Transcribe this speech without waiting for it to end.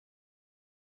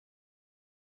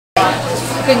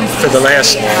for the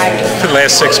last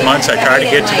 6 months, I try to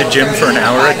get to the gym for an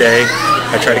hour a day.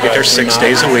 I try to get there 6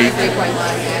 days a week,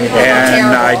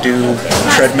 and I do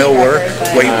treadmill work,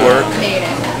 weight work.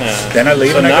 Then I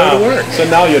leave and I go to work. So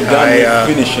now you're done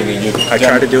finishing it. I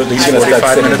try to do at least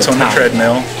 45 minutes on the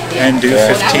treadmill and do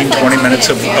 15-20 minutes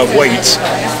of weights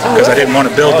because I didn't want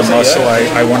to build the muscle.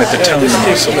 I wanted to tone the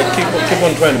muscle. Keep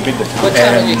on trying to beat the time. What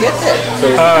time did you get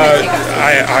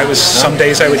there? Some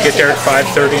days I would get there at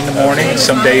 5:30 in the morning.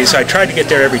 Some days I tried to get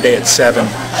there every day at 7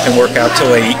 and work out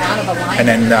till 8. And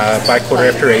then by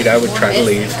 8:15 I would try to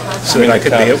leave so that I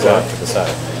could be at work.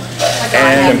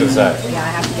 And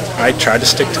I tried to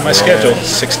stick to my schedule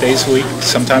 6 days a week.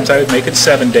 Sometimes I would make it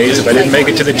 7 days. If I didn't make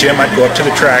it to the gym, I'd go up to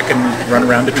the track and run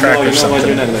around the track or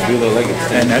something.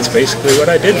 And that's basically what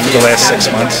I did for the last 6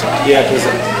 months.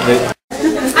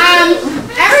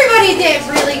 Everybody did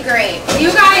really great.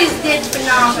 You guys did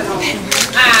phenomenal.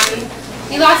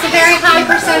 You lost a very high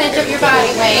percentage of your body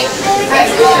weight.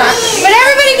 But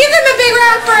everybody give them a big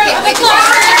round for a big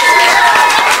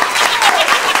applause.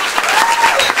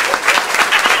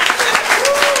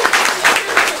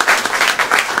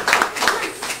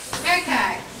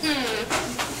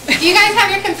 Do you guys have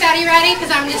your confetti ready?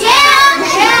 Because I'm just... Yeah!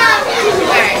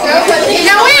 Alright.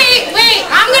 Now wait.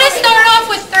 I'm going to start off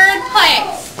with 3rd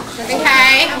place.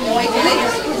 Okay? Now wait,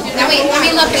 let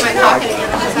me look in my pocket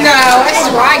again. No, this is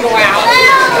where I go out.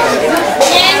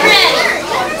 Get ready.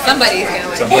 Somebody's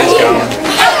going. Somebody's going.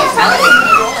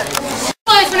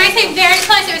 Close. When I say very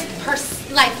close, it was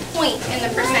like point in the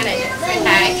percentages.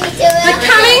 Okay? But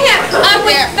coming up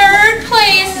with 3rd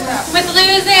place with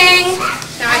losing...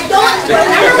 Number 1.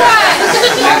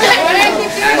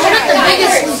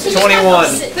 21.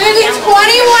 Losing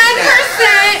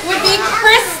 21% would be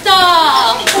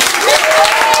Crystal.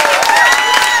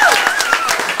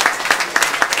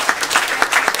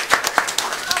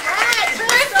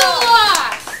 Crystal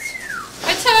lost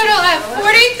a total of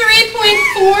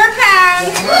 43.4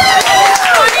 pounds. 21%.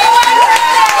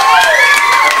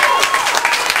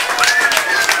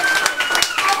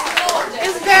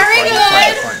 It's very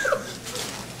good.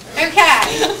 Okay.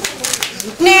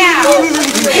 Now.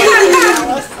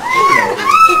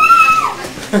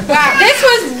 Wow, this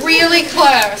was really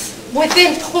close.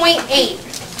 Within 0.8.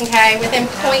 Okay, within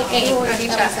 0.8 of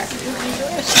each other.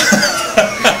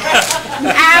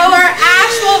 Our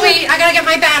actual weight, I gotta get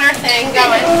my banner thing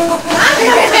going.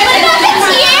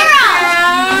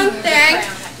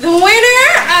 The winner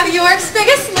of York's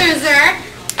Biggest Loser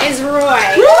is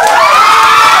Roy.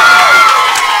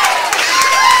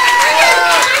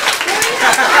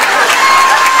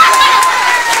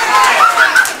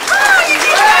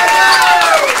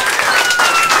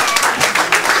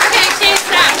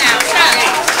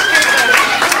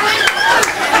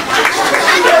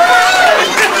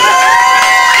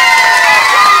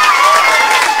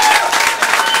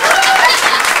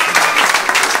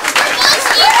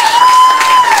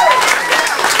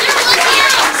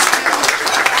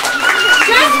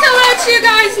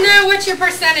 Your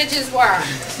percentages were.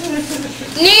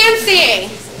 Nancy,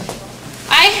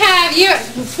 I have you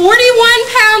 41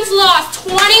 pounds lost,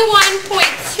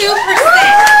 21.2%.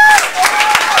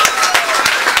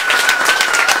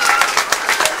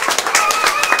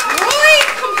 Roy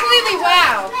completely,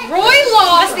 wow. Roy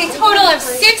lost a total of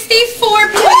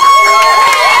 64%.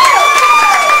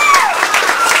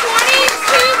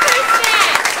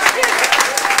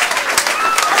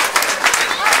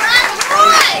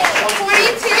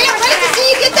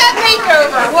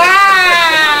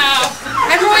 Wow!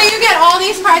 And Roy, you get all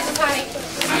these prizes, honey.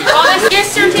 All these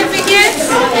gift certificates.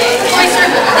 This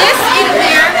in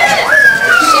there.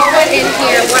 She put in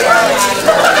here what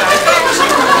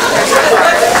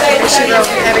she wrote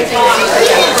everything.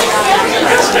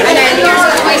 And then here's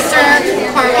a Oyster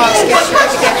Car Wash gift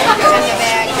certificate.